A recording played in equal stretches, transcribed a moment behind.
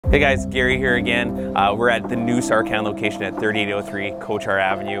Hey guys, Gary here again. We're at the new SARCAN location at 3803 Kochar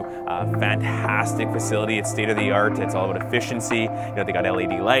Avenue. Fantastic facility. It's state of the art. It's all about efficiency. You know, they got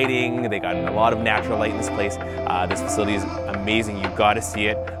LED lighting. They got a lot of natural light in this place. This facility is amazing. You've got to see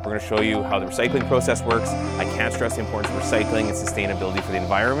it. We're going to show you how the recycling process works. I can't stress the importance of recycling and sustainability for the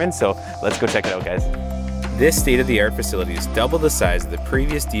environment. So let's go check it out, guys. This state-of-the-art facility is double the size of the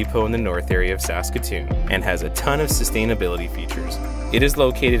previous depot in the north area of Saskatoon and has a ton of sustainability features. It is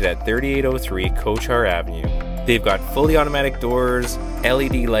located at 3803 Kochar Avenue. They've got fully automatic doors,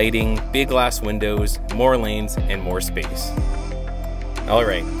 LED lighting, big glass windows, more lanes, and more space.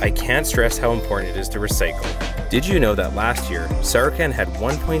 Alright, I can't stress how important it is to recycle. Did you know that last year, SARCAN had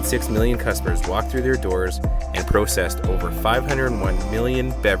 1.6 million customers walk through their doors and processed over 501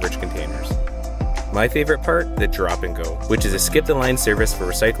 million beverage containers? My favorite part, the drop and go, which is a skip the line service for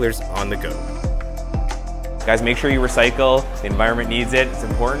recyclers on the go. Guys, make sure you recycle. The environment needs it. It's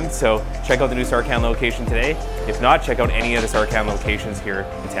important. So check out the new SARCAN location today. If not, check out any of the SARCAN locations here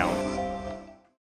in town.